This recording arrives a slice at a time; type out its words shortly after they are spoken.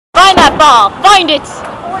ball. Find it.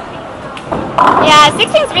 Yeah,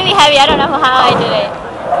 16's really heavy. I don't know how I did it.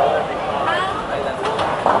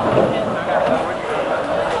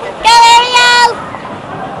 Go, Ariel!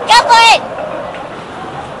 Go for it!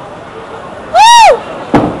 Woo!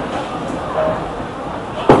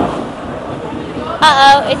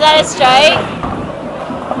 Uh-oh, is that a strike?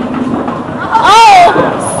 Oh,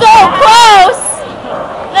 so close!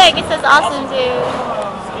 Look, it says awesome dude.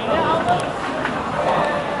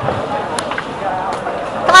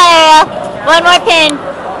 Come on, Ariel. One more pin.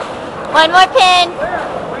 One more pin.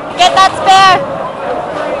 Get that spare.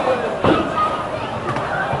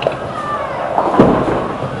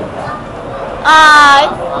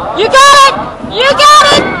 You got it! You got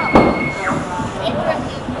it!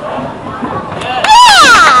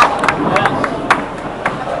 Yeah!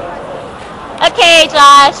 Okay,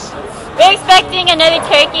 Josh. We're expecting another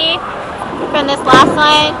turkey from this last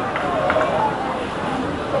line.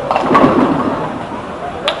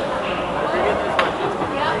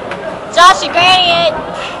 Josh, you're granting it.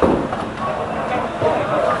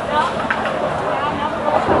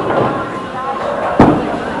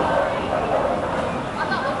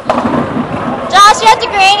 Josh, you have to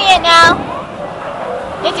granny it now.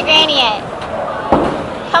 You have to granny it.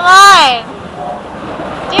 Come on.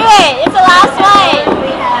 Do it. It's the last one.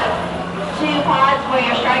 We have 2 pods for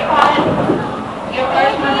your strike pod. Your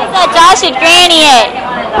first one is So Josh should granny it. the second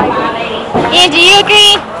one is our 580. Ian, do you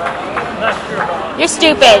agree? You're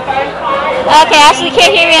stupid. Okay, Ashley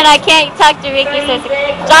can't hear me and I can't talk to Ricky, so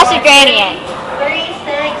Josh should granny it.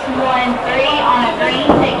 3613 on a green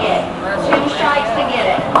ticket. 2 strikes to get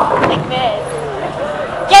it. Like this.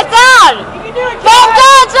 Get down! Bend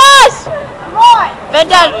down, Josh! Come on. Bend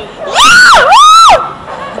down. Yeah! Woo!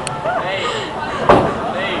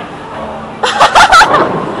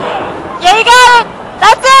 Yeah, you got it!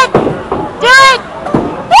 That's it! Do it!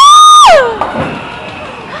 Woo!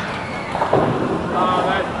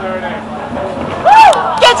 Woo!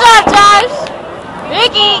 Good job, Josh!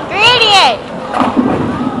 Ricky, gradient!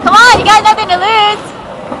 Come on, you got nothing to lose.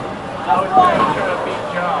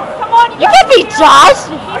 Come on, You can beat Josh!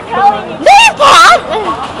 No, you can't!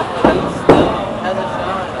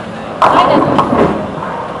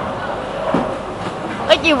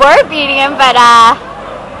 Like you were beating him, but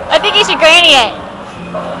I think you should granny it.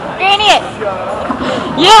 Granny it!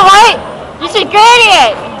 You know what? You should granny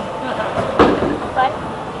it! What?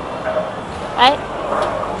 What?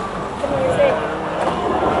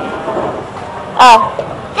 Oh.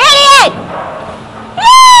 Granny it!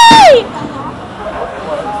 Yay!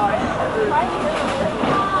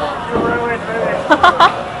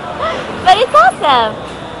 But it's awesome.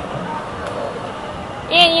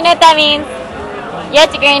 Ian, you know what that means? You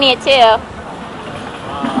have to granny it too.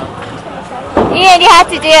 Ian, you have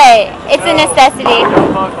to do it. It's a necessity.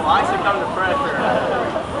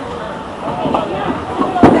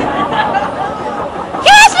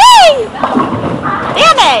 Ashley!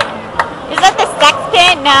 Damn it! Is that the sex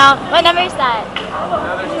pin? No. What number is that?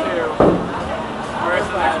 No, there's 2. There's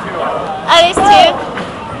 2. Oh, there's 2.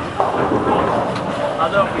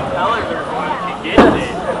 Although if we tell her there's one, she gets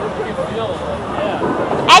it.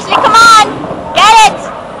 Ashley, come on! Get it!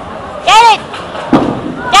 Get it!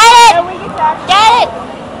 Get it! Get it!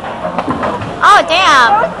 Oh,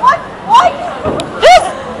 damn. What? What? There's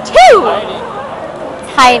 2!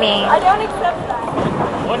 Tiny. I don't accept that.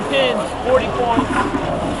 1 pin, 40 points.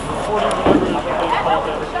 40 whatever you think they called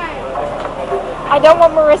it. I don't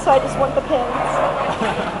want Marissa, I just want the pins.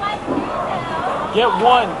 Get 1.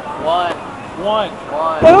 1.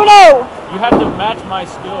 Uno! You have to match my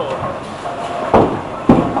skill.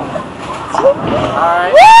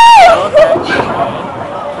 Alright. Woo! Okay.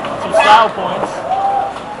 Some style points.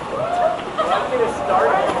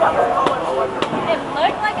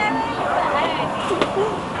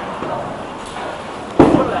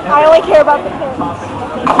 I only care about the pins.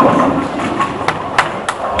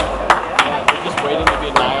 You're just waiting to be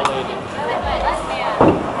annihilated.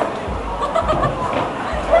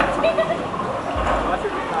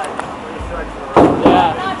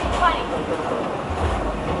 Yeah.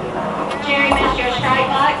 Jerry missed your strike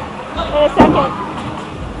box. In a second.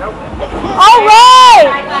 Alright!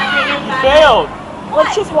 Failed.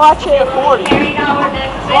 Let's just watch it. 40. Jerry got one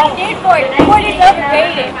next. Dude, 40. 40's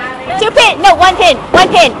overrated. 2 pin. No, 1 pin. 1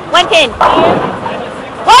 pin. 1 pin.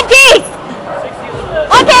 1 piece!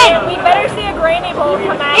 1 pin! We better see a granny bowl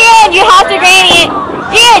come out. Ian, you have to granny it.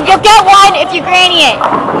 Ian, you'll get 1 if you granny it.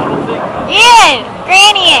 Ian,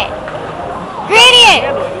 granny it. Granny it.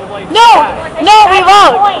 No, no, we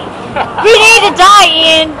won't. We need to die,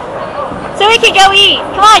 Ian. So we can go eat.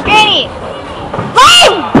 Come on, granny.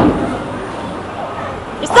 Lime!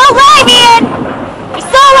 You're so lime, Ian!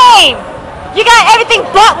 You got everything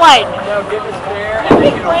but one. No, get this bear.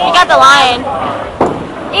 You got the lion.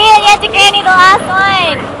 Ian, you have to granny the last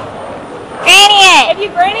one. Granny it. If you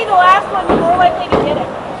granny the last one, you're more likely to get it.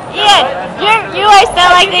 Ian, you are so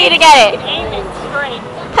likely to get it. Aim it straight.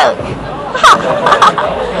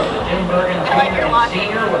 Jim Bergen Jr. and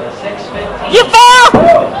Senior with a 6:15. You fail!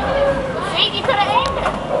 See, you could have aimed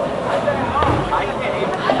it.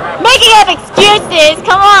 Making up excuses,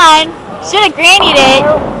 come on. Should have grannied it.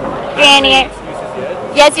 Granny it.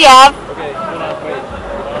 Yes, you have. Okay, hold on, wait.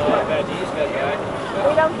 Veggies, that guy.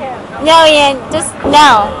 We don't care. No, Ian, just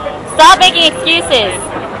no. Stop making excuses.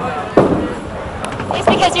 It's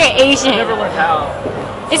because you're Asian. Never learned how.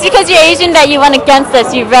 It's because you're Asian that you went against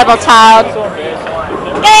us, you rebel child. So embarrassing.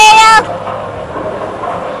 Yeah.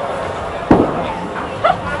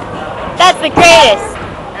 That's the greatest.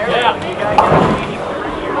 Yeah, you gotta get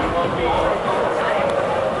 83 years of one beat.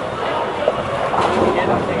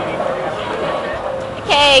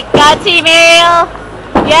 Okay, got Team Ariel.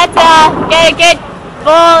 You have to get a good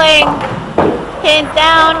bowling pins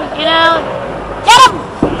down, you know. Get him!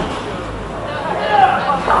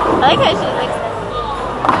 I like how she looks.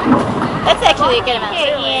 That's actually a good amount.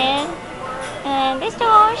 Here, Ian. And there's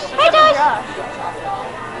Josh. Hi, Josh.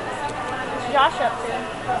 Josh up to.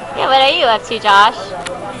 Yeah, what are you up to, Josh?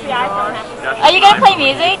 See, I don't have to. Are you gonna play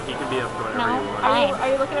music? You can be up to whatever No. you want. Fine. Are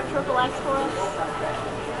you looking up Triple X for us?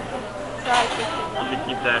 Sorry, You should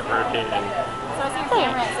keep that rotating. So I see your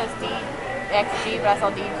camera, it says DXG, but I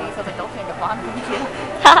saw DG, so I was like, don't change the font from you.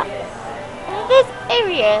 This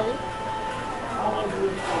Ariel.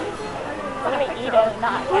 We're gonna eat it.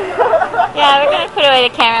 Not. Yeah, we're gonna put away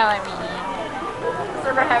the camera on me. So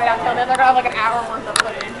we're gonna have it out till then. They're gonna have like an hour worth of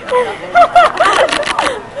footage.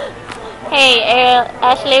 Hey, Ariel,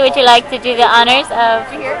 Ashley, would you like to do the honors of...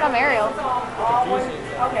 Did you hear it? I'm Ariel.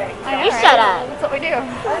 Okay. I know, You right? shut up. That's what we do.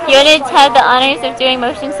 You wanted to have the honors of doing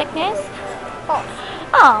motion sickness? Oh.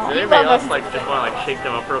 Oh. Does anybody else just want to shake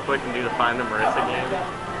them up real quick and do the Find the Marissa game?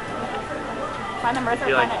 Find the Marissa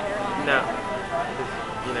Be or like, find it. no. Just,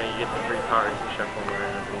 you get the 3 cards and shuffle them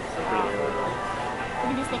around and it's really little.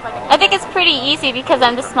 We can do sneak like I think it's pretty easy because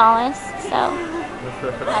I'm the smallest, so...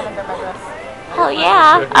 I haven't done my dress. Hell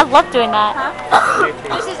yeah, I love doing that.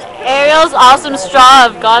 This is Ariel's awesome straw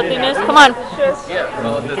of godliness. Come on. Yeah,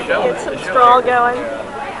 well, the show. Get some straw going.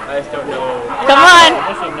 I just don't know. Come on.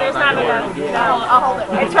 There's not enough. No, I'll hold it.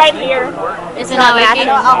 It's right here. Is it not working?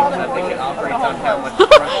 No, I'll hold it. I think it operates on how much.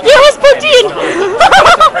 You was protein!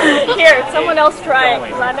 Here, someone else try it,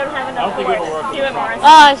 because I don't have enough for it. Do it, Morris.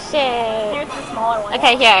 Oh shit. Here's the smaller one.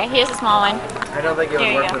 Okay, here's a small one. I don't think it would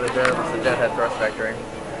There you work go. for the jet unless the jet had thrust vectoring.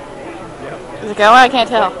 Is it going? I can't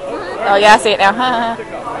tell. Oh yeah, I see it now.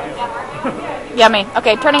 Yummy.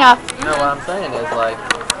 Okay, turning off. No, what I'm saying is like,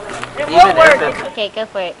 It even will if work. it's Okay, go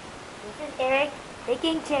for it. This is Eric,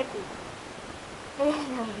 baking turkey. I love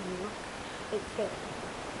you. It's good.